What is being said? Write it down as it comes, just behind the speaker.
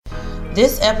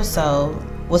This episode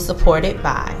was supported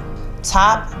by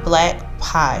Top Black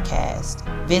Podcast.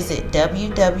 Visit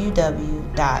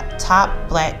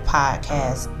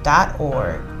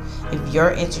www.topblackpodcast.org if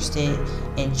you're interested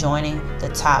in joining the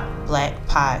Top Black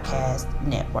Podcast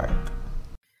Network.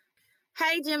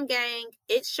 Hey, Gym Gang,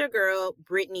 it's your girl,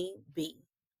 Brittany B.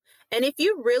 And if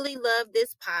you really love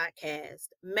this podcast,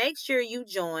 make sure you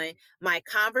join my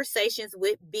Conversations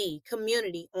with B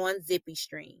community on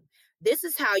ZippyStream. This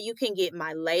is how you can get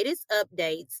my latest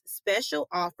updates, special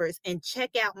offers, and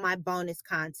check out my bonus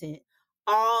content,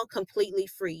 all completely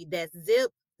free. That's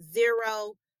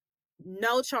zero,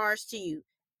 no charge to you,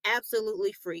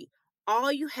 absolutely free.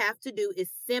 All you have to do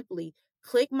is simply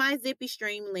click my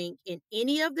ZippyStream link in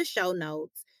any of the show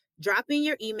notes, drop in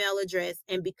your email address,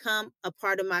 and become a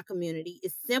part of my community.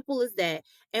 It's simple as that.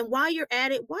 And while you're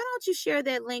at it, why don't you share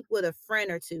that link with a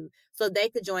friend or two so they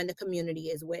could join the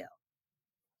community as well?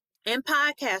 And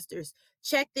podcasters,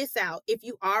 check this out. If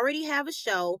you already have a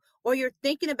show or you're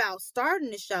thinking about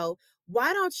starting a show,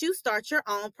 why don't you start your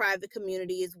own private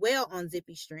community as well on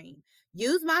ZippyStream?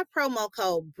 Use my promo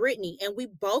code Brittany and we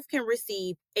both can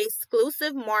receive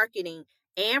exclusive marketing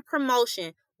and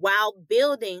promotion while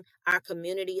building our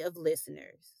community of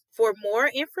listeners. For more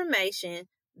information,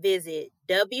 visit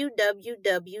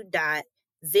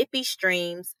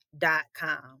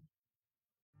www.zippystreams.com.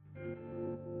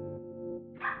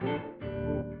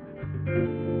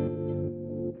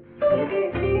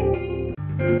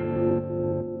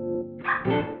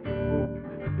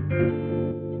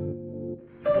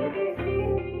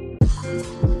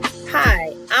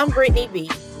 Hi, I'm Brittany B.,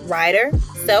 writer,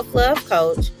 self-love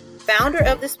coach, founder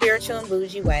of the Spiritual and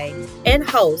Bougie Way, and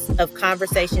host of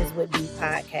Conversations with B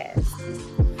podcast.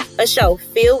 A show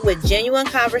filled with genuine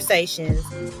conversations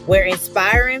where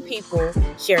inspiring people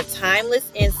share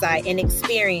timeless insight and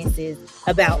experiences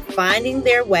about finding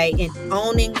their way and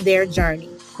owning their journey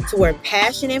to where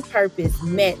passion and purpose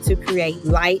met to create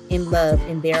light and love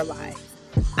in their lives.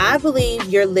 I believe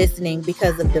you're listening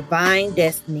because of divine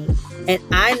destiny, and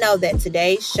I know that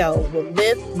today's show will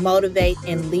lift, motivate,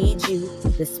 and lead you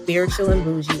the spiritual and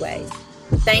bougie way.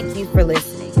 Thank you for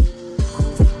listening.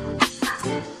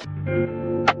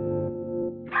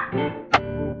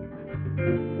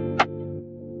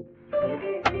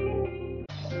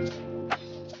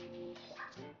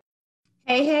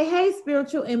 Hey,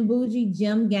 spiritual and bougie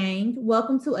gym gang.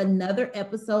 Welcome to another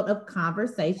episode of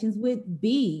Conversations with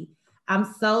B. I'm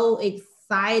so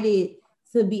excited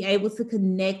to be able to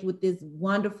connect with this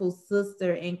wonderful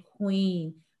sister and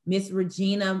queen, Miss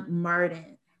Regina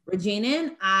Murden. Regina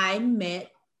and I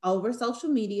met over social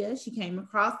media. She came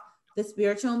across the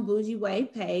Spiritual and Bougie Way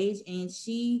page and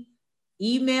she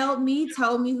emailed me,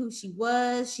 told me who she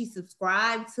was. She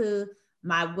subscribed to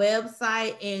my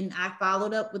website and I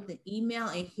followed up with the email,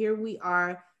 and here we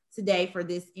are today for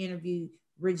this interview.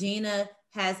 Regina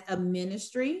has a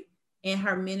ministry, and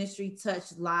her ministry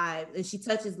touches lives, and she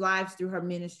touches lives through her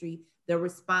ministry, the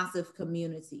Responsive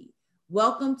Community.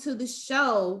 Welcome to the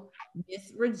show,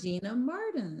 Miss Regina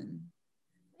Murden.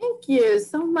 Thank you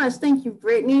so much. Thank you,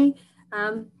 Brittany.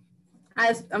 I'm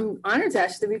honored to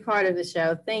actually be part of the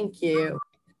show. Thank you.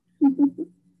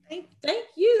 Thank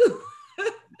you.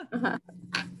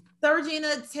 So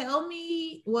Regina, tell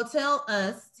my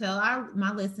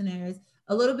listeners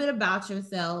a little bit about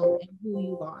yourself and who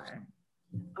you are.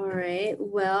 All right.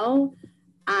 Well,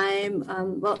 I've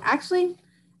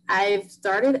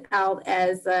started out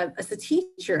as a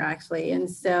teacher, actually. And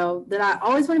so did I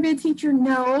always want to be a teacher?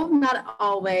 No, not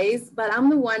always. But I'm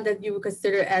the one that you would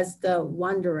consider as the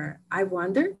wanderer. I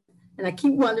wonder, and I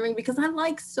keep wondering because I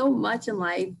like so much in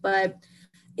life. But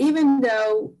even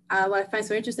though what I find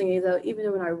so interesting is that even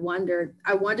though when I wondered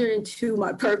into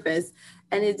my purpose,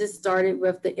 and it just started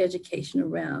with the educational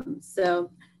realm.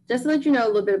 So just to let you know a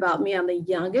little bit about me, I'm the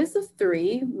youngest of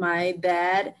three. My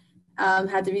dad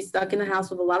had to be stuck in the house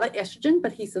with a lot of estrogen,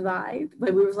 but he survived.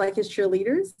 But we were like his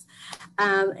cheerleaders.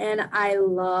 And I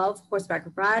love horseback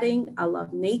riding. I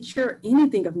love nature,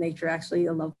 anything of nature, actually.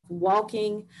 I love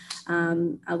walking.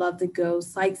 I love to go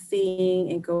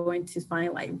sightseeing and going to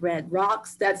find like red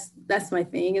rocks. That's my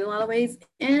thing in a lot of ways.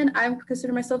 And I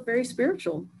consider myself very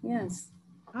spiritual. Yes.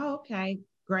 Oh, okay,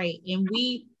 great. And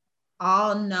we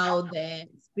all know that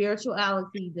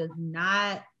spirituality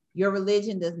your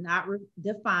religion does not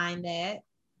define that.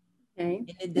 Okay.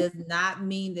 And it does not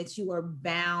mean that you are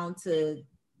bound to,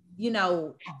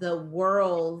 the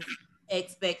world's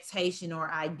expectation or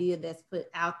idea that's put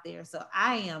out there. So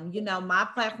I am, my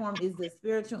platform is the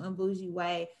Spiritual and Bougie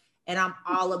Way. And I'm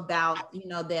all about,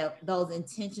 those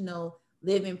intentional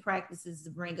living practices to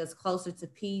bring us closer to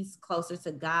peace, closer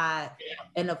to God,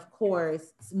 and of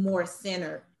course, more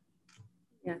centered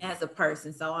as a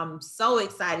person. So I'm so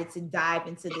excited to dive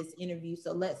into this interview.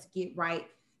 So let's get right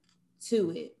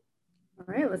to it. All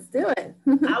right, let's do it.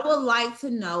 I would like to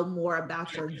know more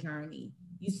about your journey.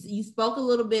 You spoke a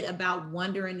little bit about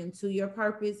wandering into your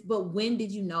purpose, but when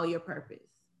did you know your purpose?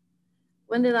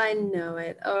 When did I know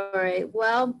it? All right.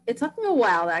 Well, it took me a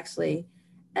while actually.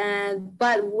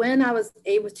 But when I was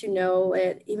able to know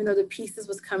it, even though the pieces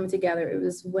was coming together, it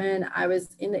was when I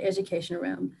was in the education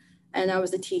realm and I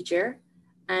was a teacher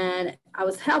and I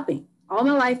was helping. All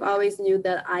my life, I always knew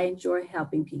that I enjoy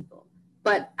helping people,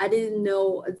 but I didn't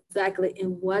know exactly in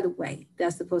what way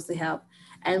that's supposed to help.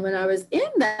 And when I was in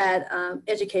that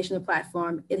educational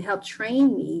platform, it helped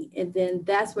train me. And then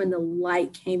that's when the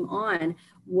light came on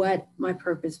what my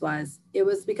purpose was. It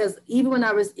was because even when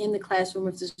I was in the classroom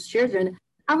with the children,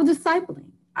 I was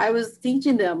discipling. I was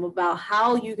teaching them about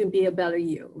how you can be a better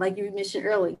you, like you mentioned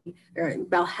earlier,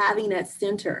 about having that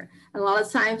center. And a lot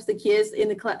of times the kids in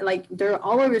the class, like they're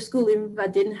all over school, even if I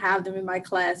didn't have them in my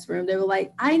classroom, they were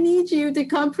like, I need you to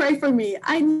come pray for me.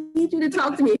 I need you to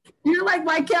talk to me. You're like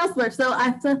my counselor. So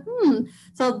I said,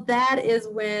 So that is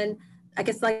when I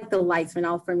guess like the lights went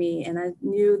off for me. And I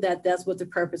knew that that's what the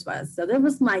purpose was. So that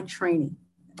was my training.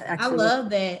 Actually. I love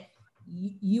that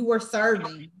you were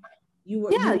serving. You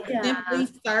were simply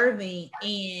serving.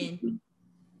 And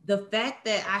the fact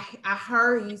that I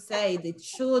heard you say the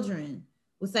children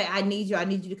would say, I need you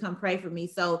to come pray for me.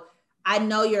 So I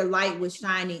know your light was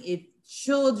shining. If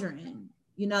children,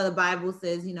 the Bible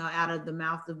says, out of the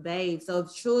mouth of babes. So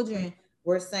if children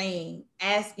were saying,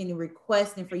 asking and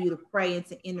requesting for you to pray and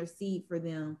to intercede for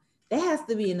them, that has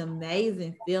to be an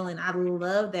amazing feeling. I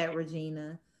love that,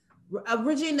 Regina.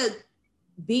 Regina,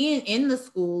 being in the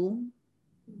school,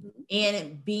 and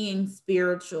it being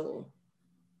spiritual.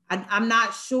 I'm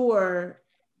not sure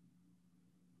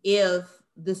if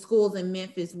the schools in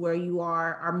Memphis where you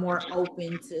are more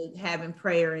open to having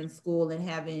prayer in school and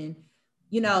having,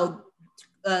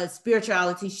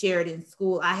 spirituality shared in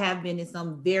school. I have been in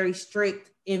some very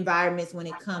strict environments when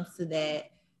it comes to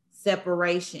that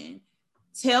separation.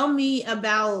 Tell me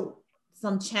about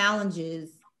some challenges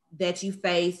that you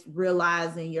face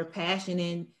realizing your passion,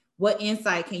 and what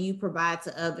insight can you provide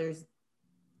to others?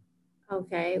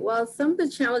 Okay, well, some of the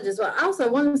challenges, well, also I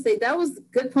want to say that was a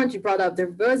good point you brought up.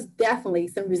 There was definitely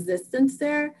some resistance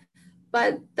there,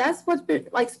 but that's what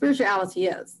like spirituality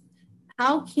is.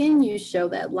 How can you show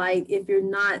that light if you're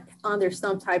not under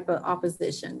some type of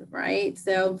opposition, right?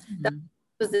 So that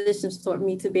position taught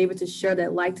me to be able to share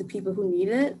that light to people who need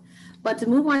it. But to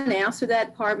move on and answer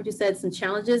that part, what you said, some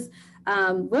challenges.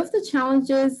 With the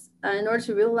challenges, in order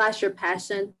to realize your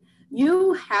passion,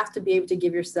 you have to be able to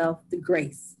give yourself the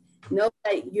grace. Know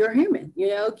that you're human,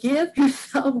 give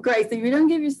yourself grace. If you don't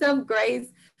give yourself grace,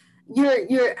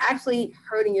 you're actually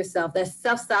hurting yourself. That's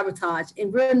self-sabotage,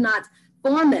 and we're not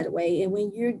formed that way. And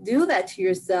when you do that to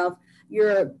yourself,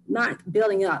 you're not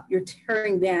building up, you're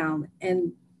tearing down,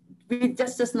 and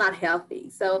that's just not healthy.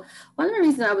 So one of the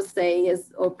reasons I would say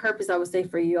is, or purpose I would say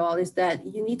for you all, is that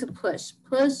you need to push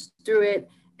through it.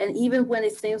 And even when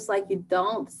it seems like you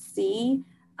don't see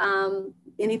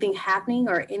anything happening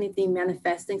or anything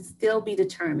manifesting, still be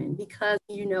determined, because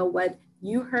you know what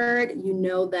you heard,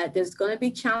 that there's going to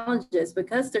be challenges.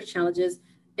 Because there's challenges,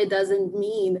 it doesn't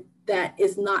mean that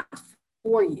it's not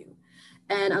for you.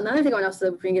 And another thing I want to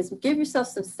also bring is give yourself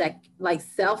some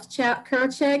self-care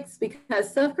checks,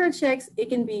 because self-care checks, it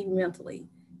can be mentally.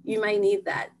 You might need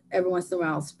that every once in a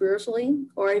while, spiritually,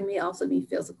 or it may also be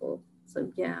physical.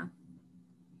 So yeah.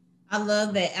 I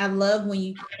love that. I love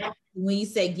when you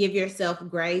say give yourself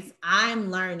grace.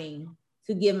 I'm learning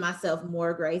to give myself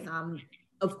more grace. I'm,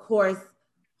 of course,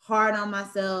 hard on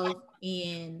myself,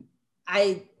 and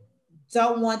I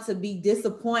don't want to be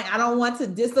disappointed. I don't want to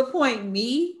disappoint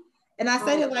me. And I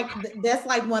say that like that's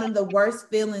like one of the worst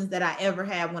feelings that I ever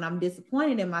had, when I'm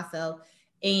disappointed in myself.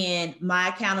 And my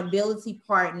accountability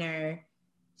partner,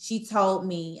 she told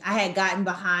me I had gotten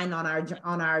behind on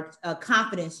our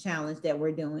confidence challenge that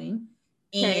we're doing.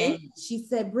 And she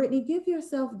said, Brittany, give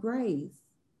yourself grace.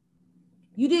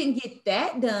 You didn't get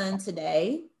that done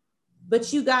today,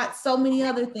 but you got so many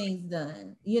other things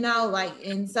done,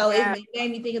 and so it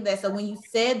made me think of that. So when you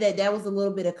said that, that was a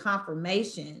little bit of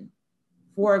confirmation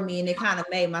for me, and it kind of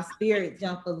made my spirit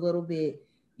jump a little bit.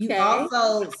 You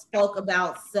also spoke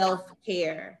about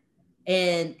self-care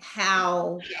and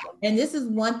how, and this is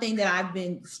one thing that I've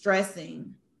been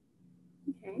stressing,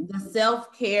 the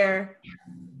self-care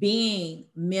being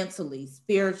mentally,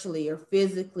 spiritually, or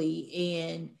physically,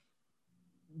 and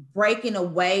breaking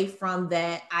away from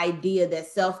that idea that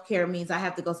self-care means I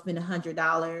have to go spend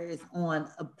 $100 on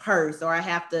a purse, or I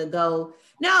have to go.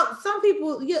 Now, some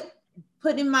people,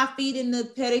 putting my feet in the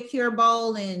pedicure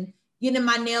bowl and getting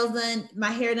my nails done, my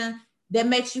hair done, that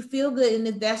makes you feel good. And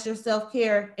if that's your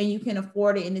self-care and you can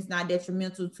afford it and it's not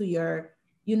detrimental to your,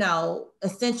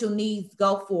 essential needs,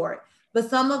 go for it. But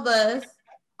some of us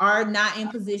are not in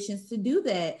positions to do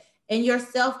that. And your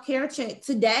self-care check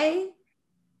today,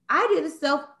 I did a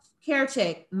self-care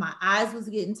check. My eyes was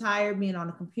getting tired being on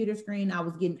a computer screen. I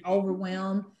was getting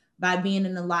overwhelmed by being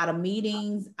in a lot of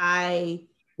meetings. I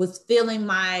was feeling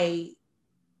myself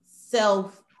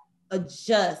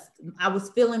adjust. I was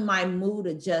feeling my mood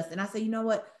adjust. And I said, you know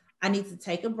what? I need to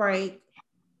take a break,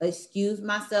 excuse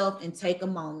myself, and take a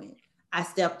moment. I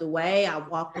stepped away. I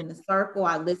walked in a circle.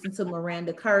 I listened to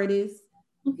Miranda Curtis,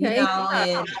 Okay.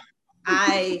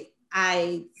 And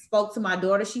I spoke to my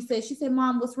daughter. She said,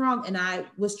 Mom, what's wrong? And I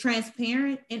was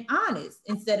transparent and honest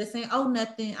instead of saying, oh,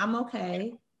 nothing, I'm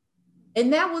okay.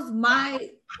 And that was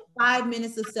my 5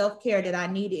 minutes of self-care that I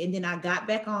needed. And then I got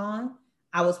back on.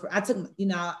 I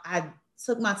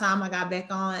took my time. I got back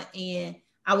on and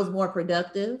I was more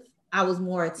productive. I was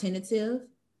more attentive.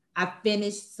 I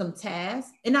finished some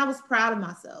tasks and I was proud of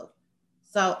myself.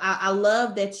 So I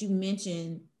love that you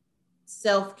mentioned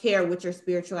self-care with your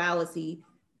spirituality,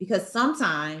 because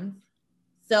sometimes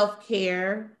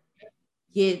self-care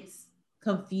gets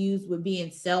confused with being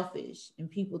selfish,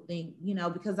 and people think,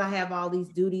 because I have all these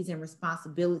duties and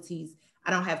responsibilities,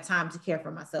 I don't have time to care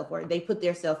for myself, or they put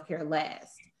their self-care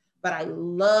last. But I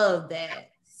love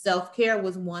that self-care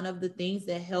was one of the things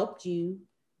that helped you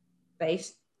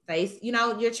face,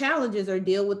 your challenges or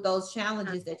deal with those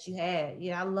challenges that you had.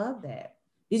 Yeah, I love that.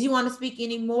 Did you want to speak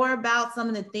any more about some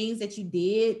of the things that you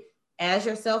did as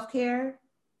your self-care?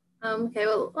 Okay,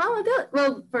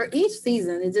 well, for each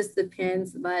season, it just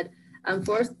depends. But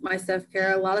for my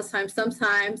self-care, a lot of times,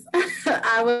 sometimes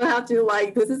I will have to,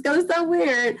 this is going to sound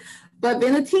weird, but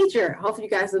being a teacher, hopefully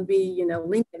you guys will be,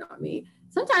 linking on me.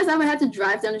 Sometimes I would have to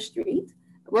drive down the street,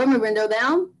 roll my window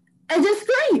down, and just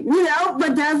scream,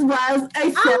 but that's why I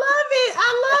love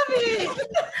it.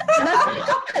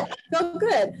 So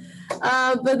good.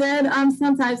 But then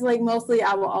sometimes, mostly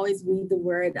I will always read the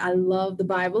word. I love the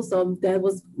Bible. So that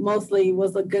was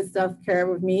a good self-care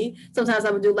with me. Sometimes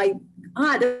I would do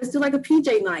let's do a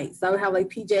PJ night. So I would have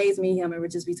PJs, me, him, and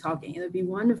we'd just be talking. It would be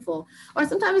wonderful. Or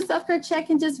sometimes a self-care check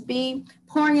can just be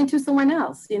pouring into someone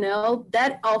else.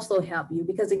 That also help you,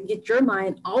 because it gets your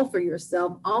mind off of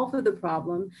yourself, off of the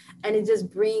problem, and it just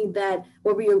brings that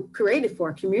what we were created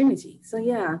for, community. So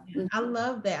yeah. I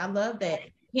love that.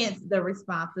 Hence the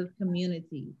responsive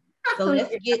community. So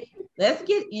let's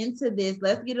get into this.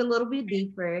 Let's get a little bit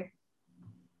deeper.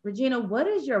 Regina, what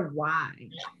is your why?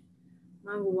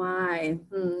 My why?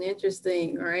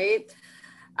 Interesting, right?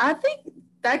 I think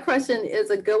that question is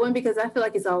a good one, because I feel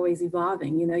like it's always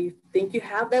evolving. You think you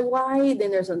have that why,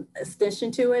 then there's an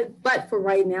extension to it. But for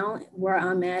right now, where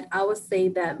I'm at, I would say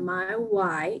that my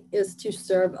why is to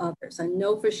serve others. I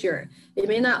know for sure it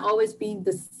may not always be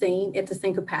the same at the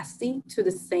same capacity to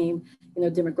the same,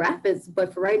 demographics.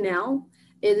 But for right now,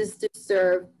 it is to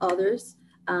serve others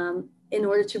in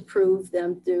order to prove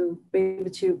them to be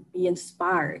able to be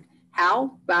inspired.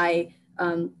 How? By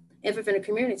infant in a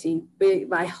community,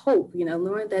 by hope,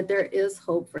 knowing that there is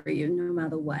hope for you no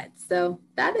matter what. So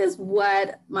that is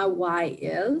what my why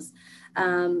is.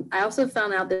 I also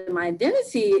found out that my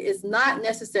identity is not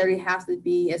necessarily has to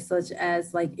be as such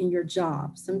as in your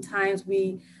job. Sometimes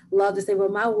we love to say, well,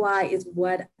 my why is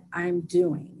what I'm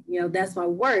doing. That's my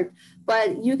work.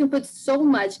 But you can put so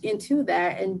much into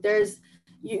that, and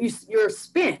you're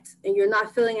spent and you're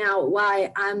not filling out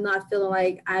why I'm not feeling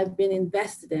like I've been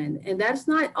invested in. And that's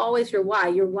not always your why.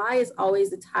 Your why is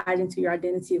always tied into your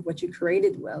identity of what you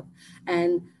created with.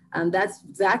 And that's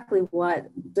exactly what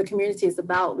the community is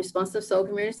about. Responsive Soul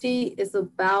Community is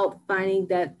about finding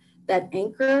that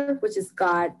anchor, which is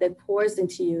God, that pours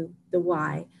into you the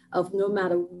why of no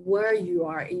matter where you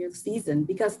are in your season,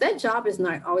 because that job is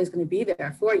not always going to be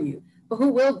there for you, but who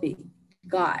will be?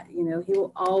 God, he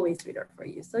will always be there for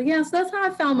you. So yeah, so that's how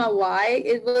I found my why.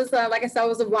 It was, like I said, I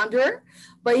was a wanderer,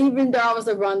 but even though I was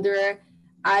a wanderer,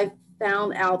 I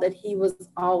found out that he was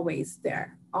always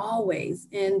there, always.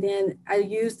 And then I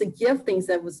used the giftings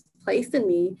that was placed in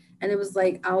me. And it was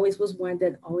I always was one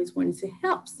that always wanted to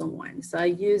help someone. So I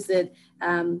used it,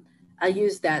 I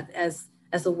used that as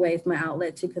a way of my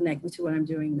outlet to connect me to what I'm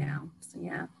doing now. So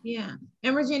yeah. Yeah.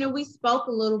 And Regina, we spoke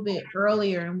a little bit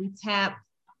earlier and we tapped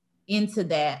into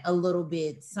that a little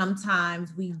bit.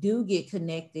 Sometimes we do get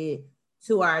connected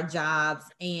to our jobs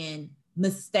and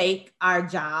mistake our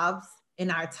jobs in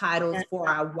our titles for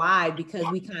our why, because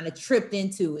we kind of tripped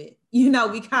into it. We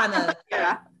kind of,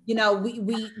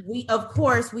 we of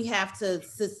course we have to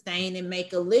sustain and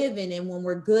make a living. And when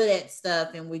we're good at stuff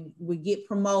and we get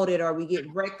promoted or we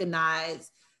get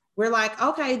recognized, we're like,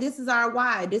 okay, this is our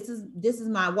why. This is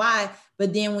my why.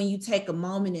 But then when you take a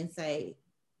moment and say,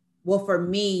 well, for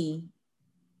me,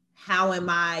 how am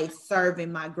I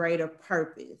serving my greater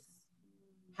purpose?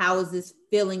 How is this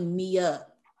filling me up?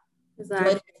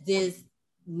 Exactly. What is this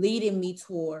leading me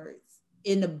towards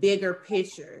in the bigger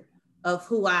picture of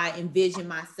who I envision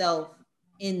myself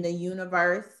in the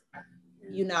universe,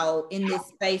 in this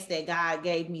space that God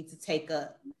gave me to take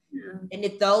up? Yeah. And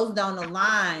if those don't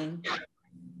align,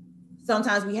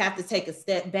 sometimes we have to take a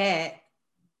step back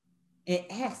and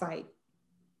ask, like,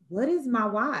 what is my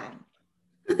why?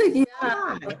 Yeah.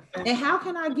 Why? And how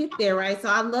can I get there, right? So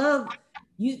I love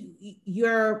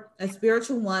you're a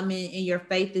spiritual woman and your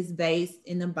faith is based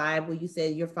in the Bible. You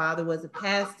said your father was a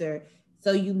pastor,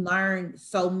 so you learned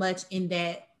so much in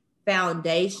that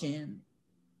foundation.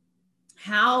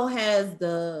 How has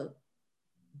the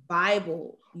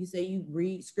Bible, you say you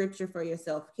read scripture for your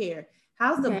self-care,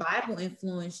 how's the Bible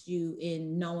influenced you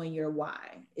in knowing your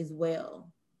why as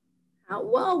well?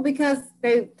 Well, because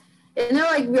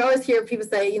like we always hear people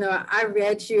say, I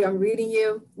read you, I'm reading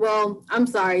you. Well, I'm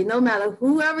sorry, no matter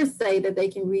whoever say that they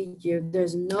can read you,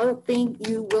 there's nothing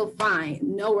you will find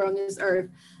nowhere on this earth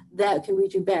that can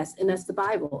read you best, and that's the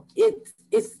Bible.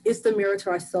 It's the mirror to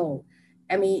our soul.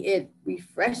 I mean, it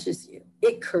refreshes you,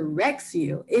 it corrects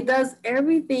you, it does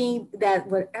everything that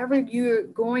whatever you're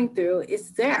going through,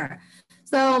 it's there.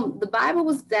 So the Bible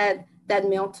was that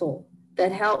mantle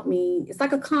that helped me. It's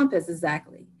like a compass,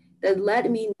 exactly, that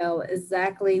let me know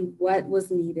exactly what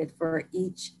was needed for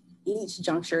each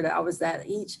juncture that I was at,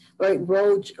 each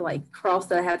road, like cross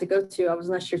that I had to go to. I was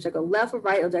not sure to go left or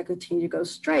right, or to continue to go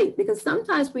straight, because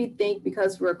sometimes we think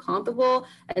because we're comfortable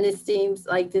and it seems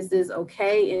like this is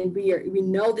okay and we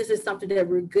know this is something that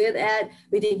we're good at,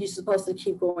 we think you're supposed to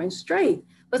keep going straight.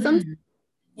 But sometimes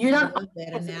you're not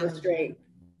supposed to go straight.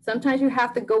 Sometimes you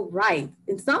have to go right.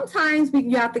 And sometimes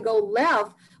you have to go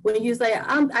left when you say,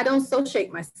 I don't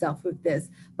associate myself with this.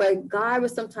 But God will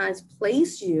sometimes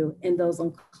place you in those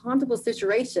uncomfortable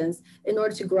situations in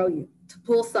order to grow you, to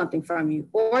pull something from you,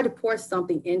 or to pour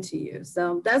something into you.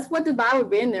 So that's what the Bible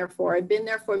been there for. It's been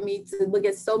there for me to look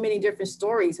at so many different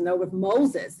stories, with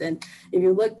Moses. And if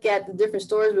you look at the different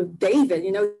stories with David,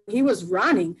 he was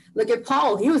running. Look at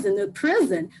Paul, he was in the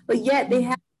prison, but yet they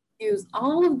had use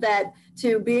all of that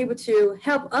to be able to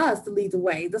help us to lead the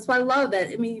way. That's why I love that.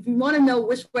 I mean, if you want to know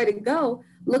which way to go,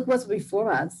 look what's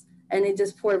before us, and it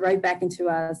just poured right back into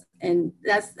us. And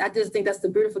I just think that's the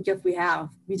beautiful gift we have.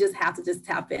 We just have to just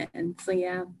tap in. So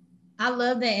yeah. I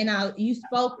love that. And you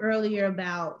spoke earlier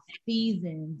about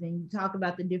seasons, and you talk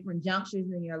about the different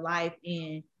junctures in your life.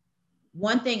 And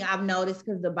one thing I've noticed,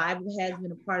 because the Bible has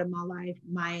been a part of my life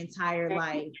my entire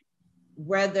life,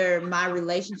 whether my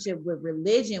relationship with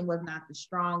religion was not the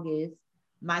strongest,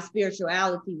 my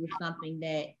spirituality was something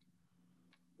that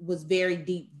was very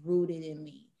deep rooted in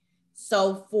me.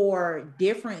 So for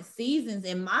different seasons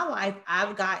in my life,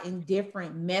 I've gotten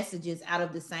different messages out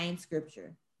of the same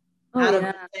scripture, out of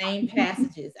the same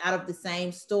passages, out of the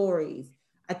same stories.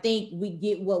 I think we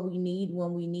get what we need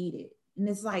when we need it. And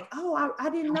it's like, oh, I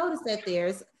didn't notice that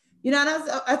there's,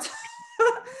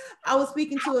 I was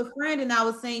speaking to a friend and I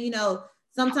was saying,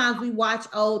 sometimes we watch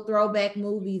old throwback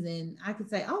movies and I could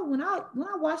say, oh, when I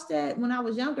watched that when I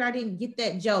was younger, I didn't get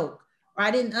that joke, or I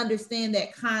didn't understand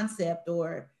that concept,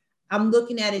 or I'm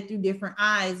looking at it through different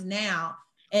eyes now.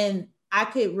 And I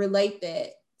could relate that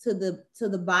to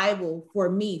the Bible for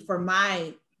me, for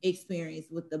my experience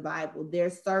with the Bible.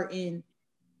 There's certain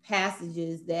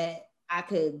passages that I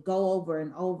could go over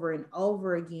and over and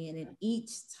over again, and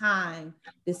each time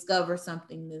discover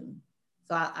something new.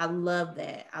 So I love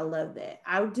that. I love that.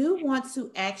 I do want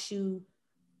to ask you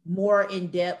more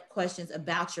in-depth questions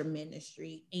about your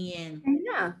ministry and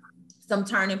some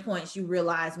turning points you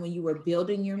realized when you were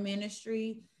building your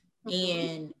ministry,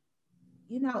 and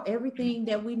everything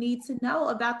that we need to know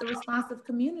about the responsive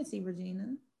community,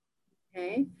 Regina.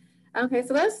 Okay,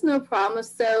 so that's no problem.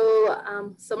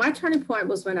 So my turning point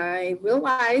was when I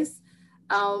realized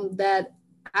that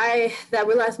I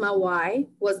realized my why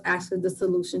was actually the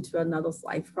solution to another's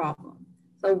life problem.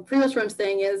 So pretty much what I'm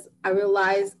saying is I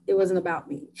realized it wasn't about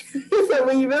me. So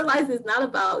when you realize it's not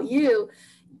about you,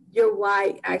 your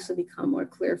why actually become more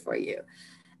clear for you.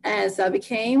 And so I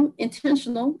became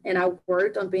intentional, and I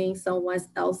worked on being someone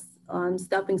else's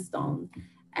stepping stone.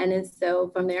 And then so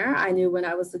from there, I knew when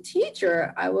I was a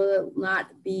teacher, I will not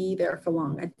be there for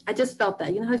long. I just felt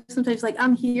that, you know, sometimes like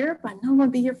I'm here, but I know I'm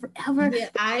gonna be here forever. Yeah,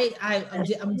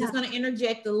 I'm just gonna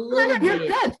interject a Oh little you're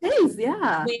bit. good, please,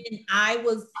 yeah. When I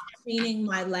was cleaning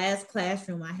my last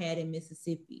classroom I had in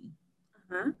Mississippi,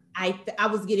 Uh-huh. I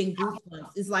was getting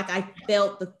goosebumps. It's like I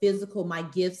felt the physical, my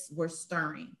gifts were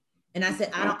stirring. And I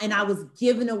said, I don't, and I was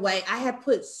giving away, I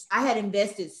had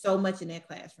invested so much in that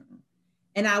classroom.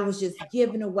 And I was just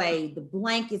giving away the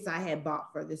blankets I had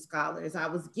bought for the scholars. I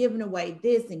was giving away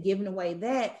this and giving away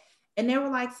that. And they were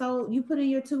like, so you put in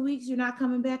your 2 weeks, you're not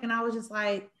coming back. And I was just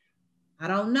like, I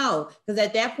don't know. Because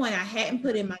at that point, I hadn't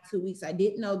put in my 2 weeks. I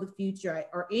didn't know the future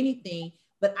or anything,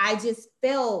 but I just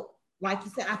felt, like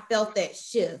you said, I felt that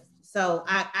shift. So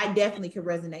I definitely could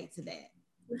resonate to that.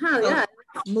 Oh, so yeah.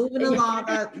 Moving along,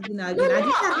 you know, again, I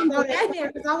just have to throw that in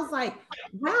there because I was like,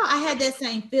 wow, I had that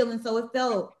same feeling. So it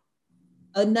felt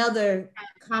another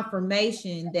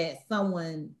confirmation that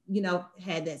someone, you know,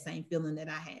 had that same feeling that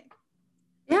I had.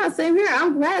 Yeah, same here.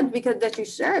 I'm glad because that you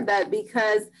shared that,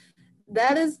 because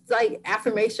that is like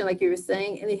affirmation, like you were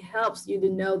saying, and it helps you to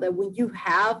know that when you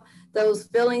have those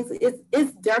feelings,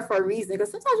 it's there for a reason.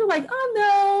 Because sometimes you're like, oh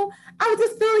no, I was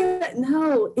just feeling that.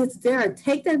 No, it's there.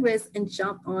 Take that risk and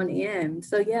jump on in.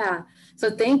 So yeah, so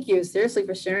thank you seriously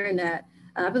for sharing that.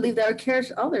 I believe that will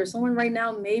encourage others. Someone right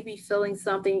now may be feeling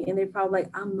something and they're probably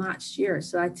like, I'm not sure.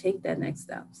 So I take that next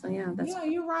step. So yeah, that's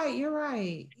You're right. You're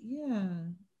right. Yeah.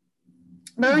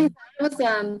 But like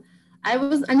I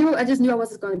just knew I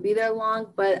wasn't going to be there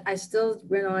long, but I still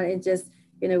went on and just,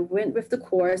 you know, went with the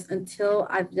course until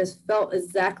I just felt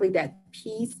exactly that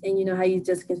peace. And you know how you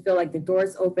just can feel like the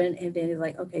doors open and then it's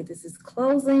like, okay, this is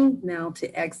closing, now to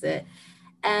exit.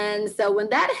 And so when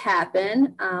that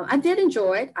happened, I did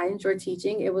enjoy it. I enjoyed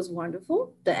teaching. It was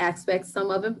wonderful. The aspects,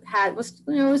 some of it was,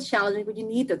 you know, it was challenging, but you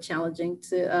need the challenges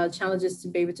to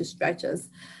be able to stretch us.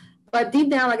 But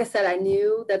deep down, like I said, I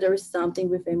knew that there was something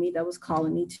within me that was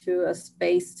calling me to a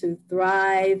space to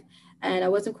thrive. And I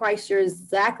wasn't quite sure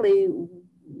exactly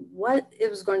what it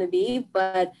was going to be,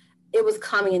 but it was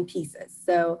coming in pieces.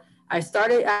 So I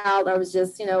started out, I was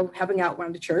just, you know, helping out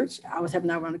around the church. I was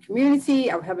helping out around the community.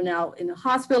 I was helping out in the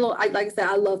hospital. Like I said,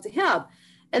 I love to help.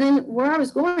 And then where I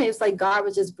was going, it's like God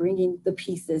was just bringing the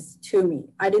pieces to me.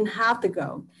 I didn't have to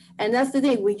go. And that's the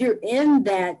thing, when you're in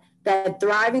that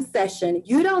thriving session,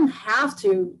 you don't have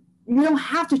to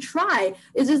try.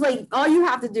 It's just like all you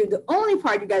have to do, the only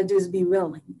part you got to do is be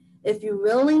willing. If you're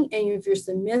willing and if you're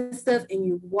submissive and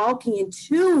you're walking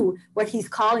into what he's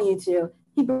calling you to,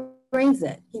 he brings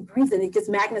it. It gets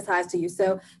magnetized to you.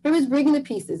 So he was bringing the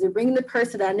pieces. They're bringing the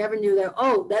person that I never knew that,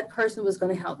 oh, that person was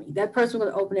going to help me. That person was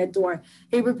going to open that door.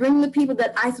 He was bringing the people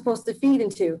that I'm supposed to feed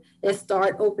into that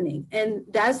start opening. And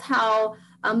that's how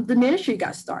the ministry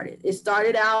got started. It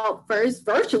started out first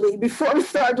virtually before we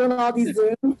started doing all these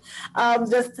Zooms.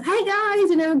 Just, hey guys,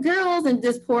 you know, girls, and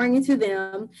just pouring into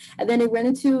them. And then it went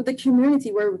into the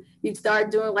community where you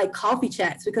start doing like coffee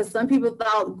chats, because some people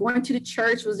thought going to the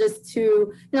church was just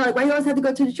too, you know, like, why you always have to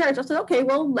go to the church? I said, okay,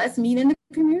 well, let's meet in the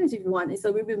community if you want. And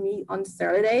so we would meet on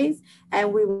Saturdays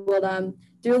and we would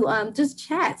do just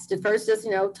chats to first just,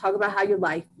 you know, talk about how your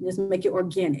life, just make it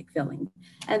organic feeling.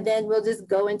 And then we'll just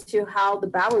go into how the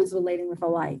Bible is relating with our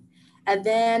life. And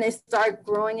then it started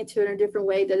growing into it in a different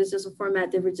way that is just a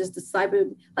format that we're just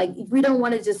discipling. Like, we don't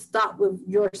want to just stop with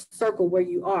your circle where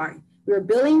you are. We're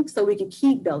building so we can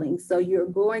keep building. So you're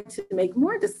going to make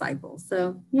more disciples.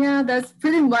 So yeah, that's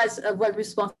pretty much of what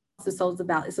Responsive Soul is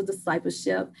about. It's a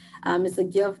discipleship. It's a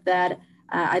gift that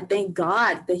I thank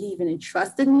God that he even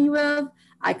entrusted me with.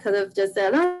 I could have just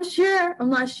said, I'm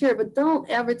not sure, but don't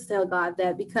ever tell God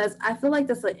that, because I feel like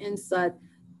that's an insight.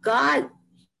 God,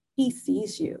 he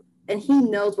sees you and he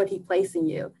knows what he placed in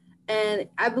you. And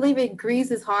I believe it grieves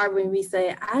his heart when we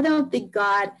say, I don't think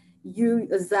God, you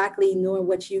exactly knowing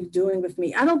what you're doing with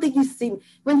me. I don't think you see me.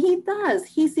 When he does,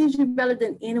 he sees you better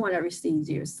than anyone ever sees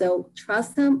you. So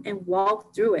trust him and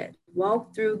walk through it.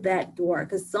 Walk through that door,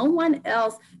 because someone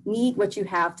else need what you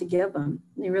have to give them.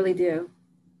 They really do.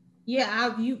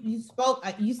 Yeah, you spoke,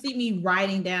 you see me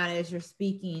writing down as you're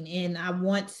speaking, and I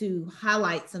want to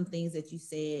highlight some things that you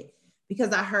said,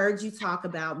 because I heard you talk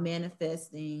about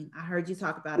manifesting, I heard you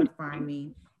talk about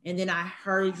affirming, and then I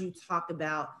heard you talk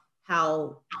about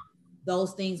how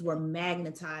those things were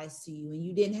magnetized to you and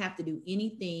you didn't have to do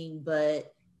anything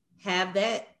but have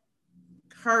that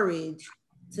courage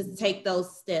to take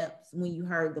those steps when you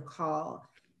heard the call.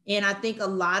 And I think a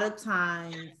lot of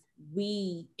times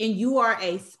and you are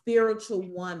a spiritual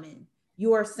woman,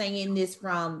 you are saying this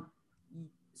from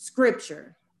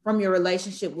scripture, from your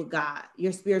relationship with God,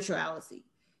 your spirituality.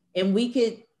 And we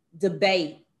could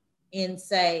debate and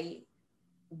say,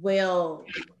 well,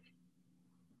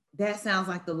 that sounds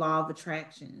like the law of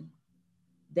attraction.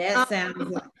 That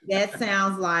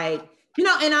sounds like, you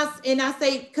know, and I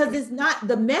say, because it's not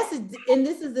the message, and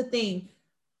this is the thing,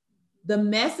 the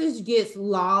message gets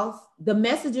lost. The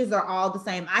messages are all the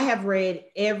same. I have read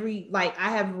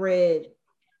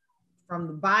from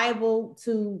the Bible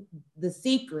to The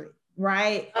Secret,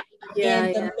 right?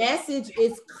 And the message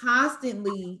is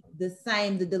constantly the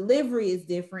same. The delivery is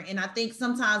different. And I think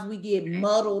sometimes we get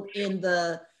muddled in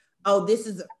this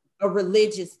is a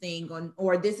religious thing,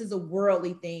 or this is a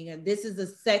worldly thing, or this is a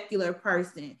secular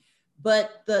person.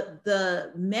 But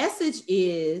the message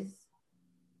is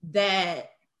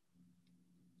that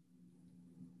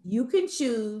you can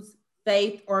choose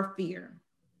faith or fear,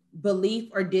 belief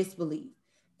or disbelief.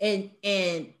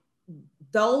 And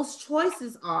those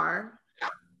choices are,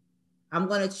 I'm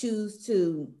going to choose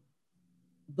to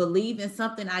believe in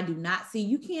something I do not see.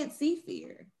 You can't see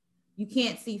fear. You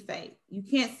can't see faith. You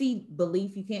can't see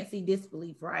belief. You can't see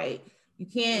disbelief, right? You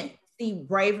can't see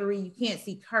bravery. You can't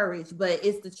see courage, but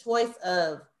it's the choice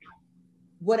of,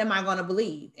 what am I going to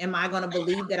believe? Am I going to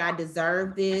believe that I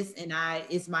deserve this and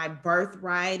it's my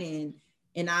birthright and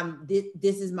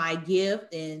this is my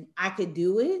gift and I could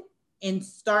do it, and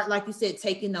start, like you said,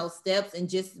 taking those steps, and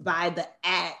just by the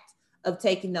act of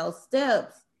taking those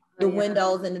steps, the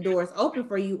windows and the doors open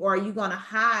for you? Or are you going to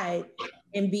hide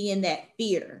and be in that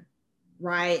fear,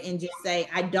 right? And just say,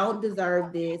 I don't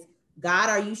deserve this.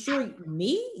 God, are you sure?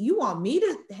 Me? You want me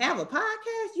to have a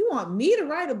podcast? You want me to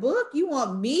write a book? You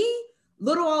want me,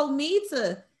 little old me,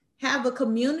 to have a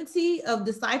community of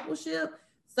discipleship?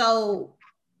 So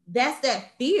that's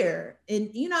that fear. And,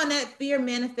 you know, and that fear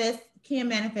can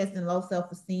manifest in low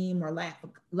self-esteem or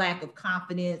lack of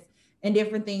confidence and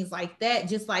different things like that.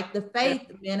 Just like the faith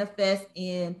manifests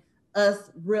in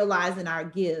us realizing our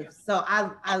gifts. So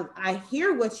I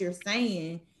hear what you're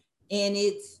saying, and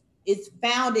it's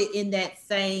founded in that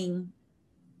same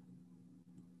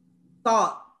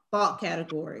thought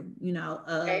category, you know,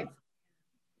 of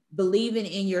believing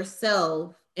in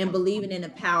yourself and believing in the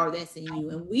power that's in you.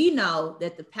 And we know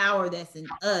that the power that's in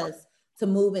us to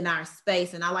move in our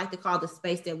space, and I like to call the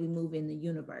space that we move in the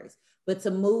universe, but to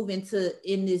move in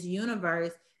this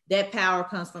universe, that power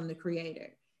comes from the Creator.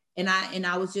 And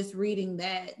I was just reading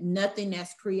that nothing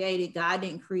that's created, God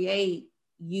didn't create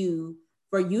you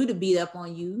for you to beat up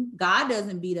on you. God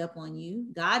doesn't beat up on you.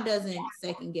 God doesn't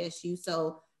second guess you.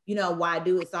 So, you know, why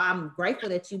do it? So I'm grateful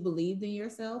that you believed in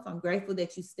yourself. I'm grateful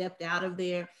that you stepped out of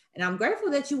there. And I'm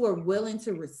grateful that you were willing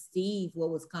to receive what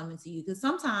was coming to you. Because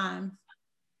sometimes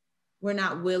we're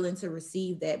not willing to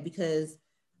receive that because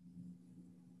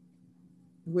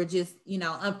we're just, you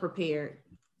know, unprepared.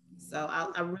 So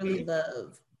I really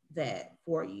love that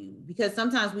for you, because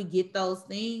sometimes we get those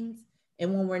things,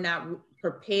 and when we're not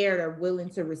prepared or willing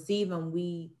to receive them,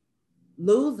 we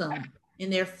lose them,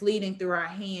 and they're fleeting through our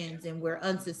hands, and we're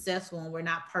unsuccessful, and we're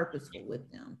not purposeful with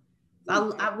them.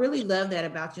 So I really love that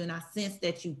about you, and I sense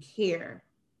that you care,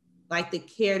 like the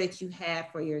care that you have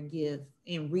for your gift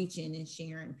and reaching and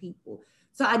sharing people.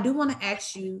 So I do want to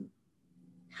ask you,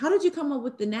 how did you come up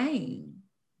with the name?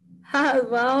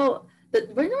 Well,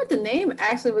 the name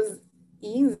actually was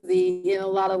easy in a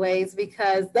lot of ways,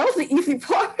 because that was the easy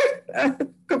part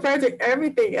compared to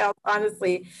everything else,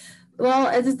 honestly. Well,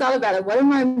 I just thought about it. What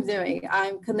am I doing?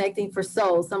 I'm connecting for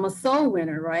souls. I'm a soul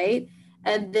winner, right?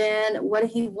 And then what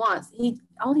he wants,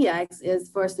 all he asks is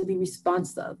for us to be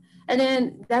responsive. And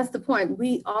then that's the point.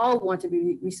 We all want to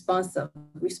be responsive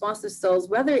souls,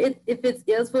 whether if it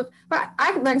is with, like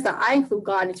I said, I include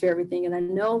God into everything. And I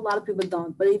know a lot of people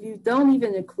don't, but if you don't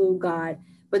even include God,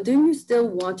 but do you still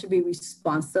want to be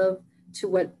responsive to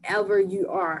whatever you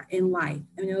are in life?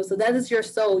 You know, so that is your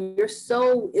soul. Your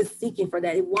soul is seeking for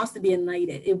that. It wants to be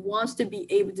enlightened. It wants to be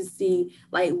able to see,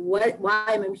 like, why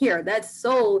I'm here. That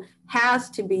soul has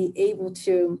to be able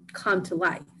to come to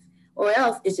life, or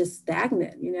else it's just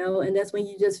stagnant, you know. And that's when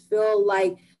you just feel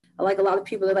like a lot of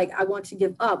people are like, I want to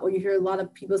give up. Or you hear a lot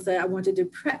of people say, I want to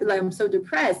depress, like, I'm so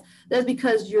depressed. That's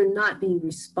because you're not being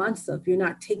responsive. You're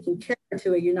not taking care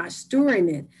to it. You're not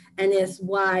stewarding it. And it's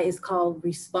why it's called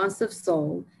responsive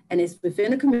soul. And it's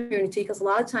within a community, because a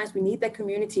lot of times we need that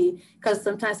community, because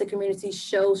sometimes the community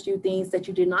shows you things that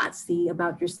you did not see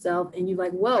about yourself. And you're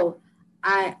like, whoa,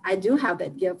 I do have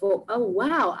that gift. Oh,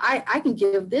 wow, I can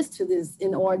give this to this,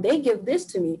 or they give this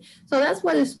to me. So that's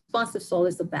what responsive soul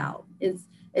is about.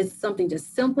 It's something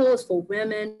just simple. It's for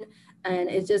women, and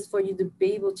it's just for you to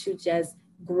be able to just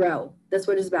grow. That's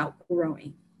what it's about,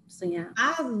 growing. So yeah.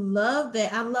 I love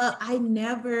that. I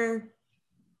never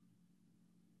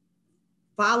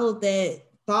followed that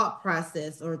thought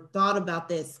process or thought about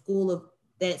that school of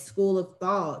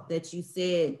thought that you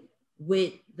said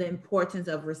with the importance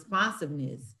of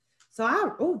responsiveness.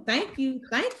 So thank you,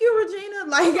 Regina.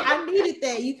 Like I needed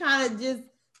that. You kind of just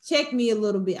checked me a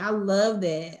little bit. I love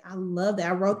that.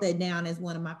 I wrote that down as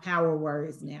one of my power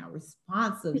words now.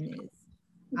 Responsiveness.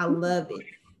 I love it.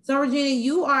 So Regina,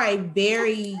 you are a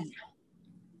very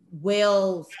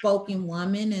well-spoken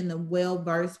woman and a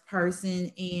well-versed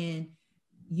person, and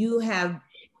you have,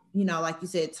 like you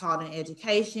said, taught in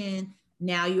education.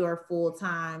 Now you are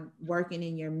full-time working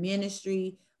in your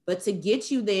ministry. But to get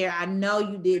you there, I know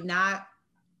you did not,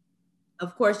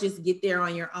 of course, just get there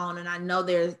on your own. And I know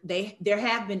there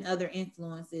have been other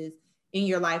influences in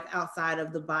your life outside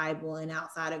of the Bible and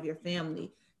outside of your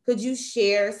family. Could you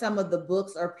share some of the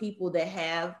books or people that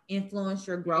have influenced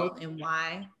your growth and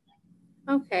why?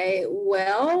 Okay,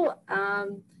 well,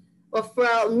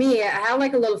 for me, I have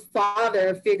like a little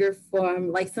father figure for me,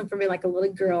 like a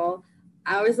little girl.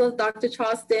 I always love Dr.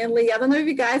 Charles Stanley. I don't know if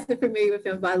you guys are familiar with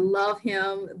him, but I love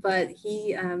him. But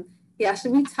he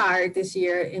actually retired this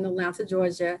year in Atlanta,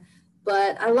 Georgia.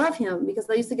 But I love him because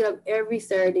I used to get up every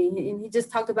Saturday and he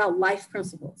just talked about life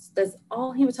principles. That's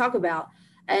all he would talk about.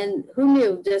 And who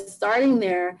knew, just starting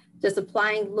there, just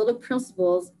applying little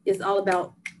principles is all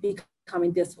about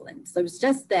becoming disciplined. So it's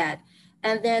just that.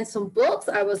 And then some books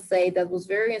I would say that was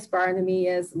very inspiring to me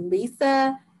is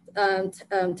Lisa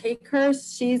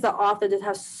TerKeurst. She's an author that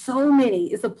has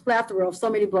it's a plethora of so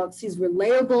many books. She's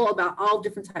relatable about all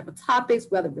different type of topics,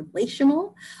 whether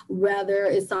relational, whether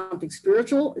it's something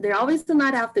spiritual. They always do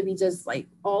not have to be just like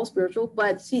all spiritual,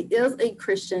 but she is a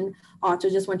Christian author.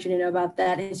 Just want you to know about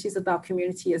that. And she's about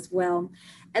community as well.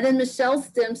 And then Michelle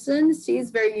Stimson, she's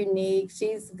very unique.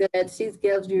 She's good. She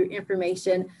gives you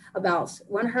information about,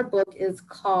 one of her book is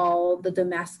called The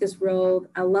Damascus Road.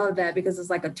 I love that because it's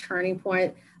like a turning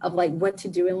point of like what to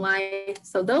do in life.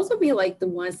 So those would be like the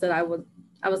ones that I would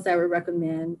say I would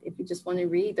recommend if you just want to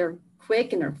read. They're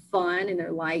quick and they're fun and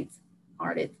they're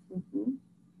light-hearted. Mm-hmm.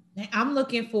 I'm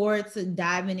looking forward to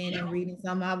diving in and reading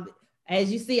some.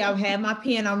 As you see, I've had my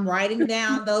pen. I'm writing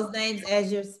down those names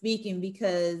as you're speaking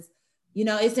because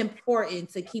it's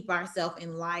important to keep ourselves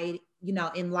enlightened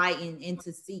and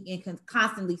to seek and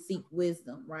constantly seek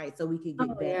wisdom, right? So we can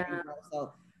get better. Yeah.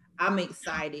 So I'm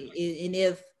excited. And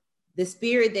if the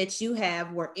spirit that you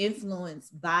have were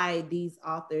influenced by these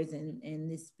authors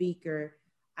and this speaker,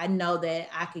 I know that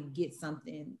I could get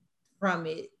something from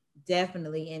it,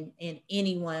 definitely, and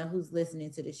anyone who's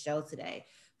listening to the show today.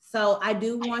 So I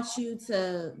do want you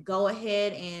to go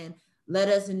ahead and let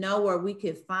us know where we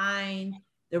could find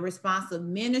the Responsive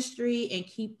Ministry and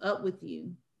keep up with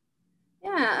you.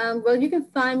 Yeah, well, you can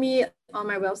find me on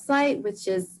my website, which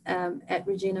is at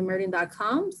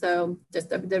reginamurden.com. So just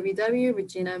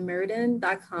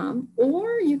www.reginamurden.com.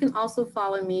 Or you can also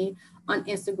follow me on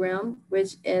Instagram,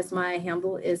 which is my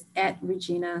handle is at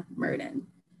Regina Murden.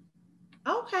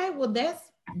 Okay, well,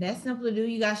 that's simple to do.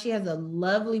 You guys, she has a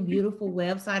lovely, beautiful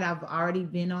website. I've already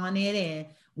been on it and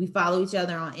we follow each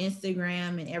other on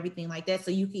Instagram and everything like that.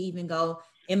 So you can even go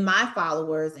in my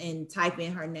followers and type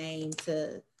in her name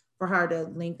for her to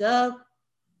link up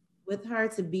with her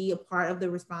to be a part of the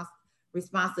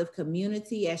responsive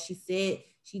community. As she said,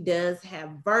 she does have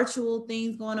virtual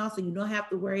things going on, so you don't have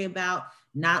to worry about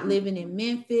not living in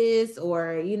Memphis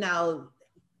or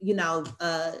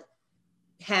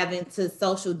having to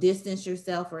social distance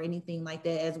yourself or anything like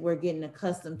that, as we're getting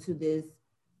accustomed to this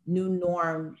new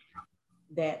norm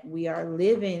that we are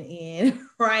living in,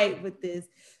 right? With this.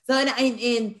 So,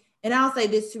 and I'll say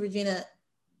this to Regina,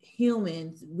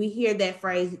 humans, we hear that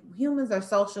phrase, humans are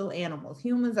social animals.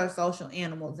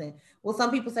 And well,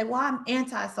 some people say, well, I'm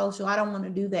antisocial. I don't want to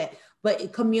do that.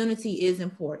 But community is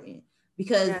important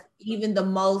because even the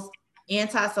most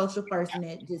antisocial person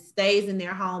that just stays in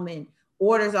their home and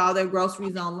orders all their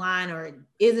groceries online or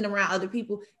isn't around other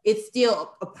people, it's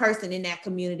still a person in that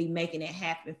community making it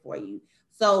happen for you.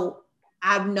 So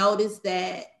I've noticed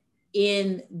that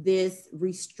in this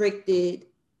restricted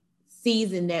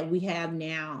season that we have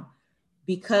now,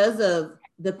 because of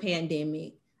the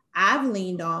pandemic, I've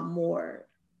leaned on more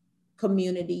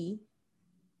community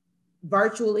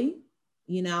virtually.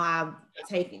 I've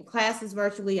taken classes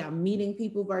virtually. I'm meeting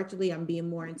people virtually. I'm being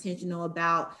more intentional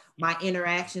about my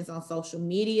interactions on social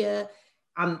media.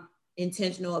 I'm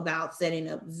intentional about setting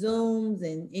up Zooms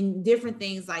and different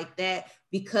things like that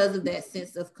because of that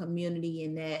sense of community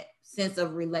and that sense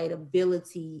of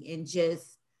relatability and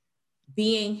just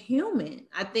being human.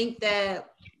 I think that,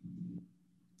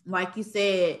 like you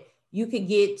said, you could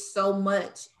get so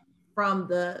much from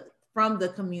the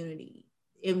community.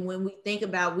 And when we think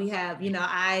about, we have,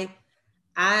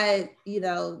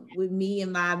 with me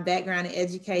and my background in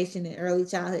education and early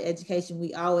childhood education,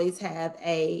 we always have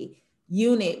a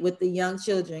unit with the young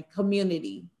children,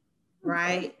 community,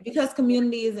 right? Because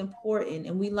community is important,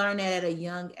 and we learn that at a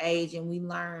young age, and we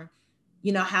learn,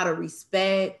 how to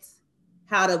respect,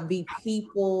 how to be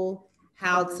people,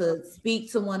 how to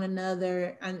speak to one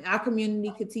another. And our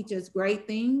community could teach us great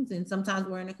things, and sometimes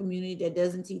we're in a community that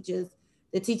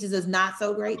teaches us not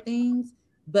so great things,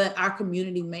 but our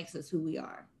community makes us who we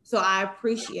are. So I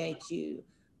appreciate you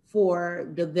for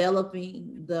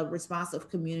developing the responsive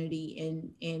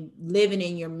community and living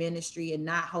in your ministry and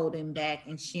not holding back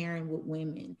and sharing with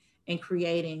women and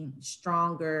creating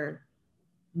stronger,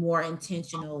 more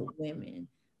intentional women.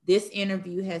 This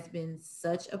interview has been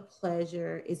such a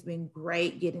pleasure. It's been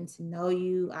great getting to know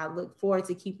you. I look forward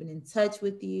to keeping in touch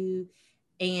with you.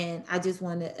 And I just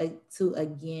wanted to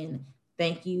again,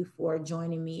 thank you for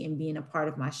joining me and being a part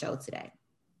of my show today.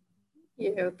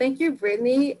 Thank you,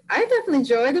 Brittany. I definitely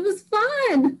enjoyed it. It was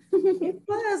fun. It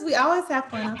was. We always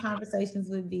have fun on Conversations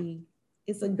with B.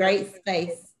 It's a great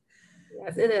space.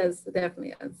 Yes, it is. It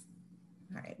definitely is.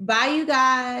 All right. Bye, you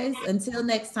guys. Until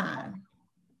next time.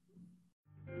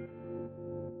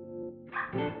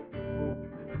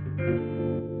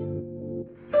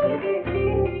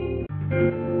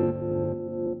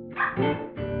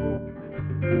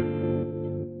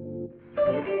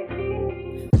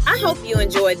 I hope you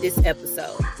enjoyed this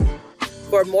episode.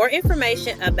 For more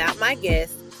information about my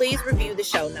guests, please review the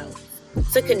show notes.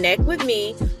 To connect with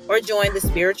me or join the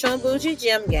Spiritual and Bougie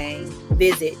Gym Gang,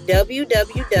 visit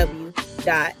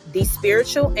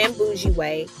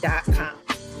www.thespiritualandbougieway.com.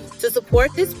 To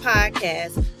support this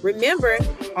podcast, remember,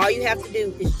 all you have to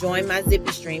do is join my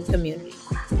Zippy Stream community.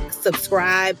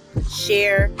 Subscribe,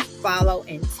 share, follow,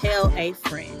 and tell a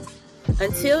friend.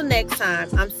 Until next time,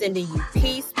 I'm sending you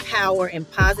peace, power, and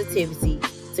positivity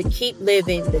to keep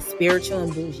living the spiritual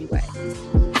and bougie way.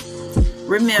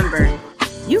 Remember,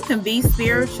 you can be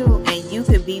spiritual and you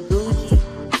can be bougie,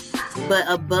 but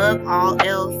above all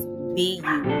else, be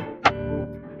you.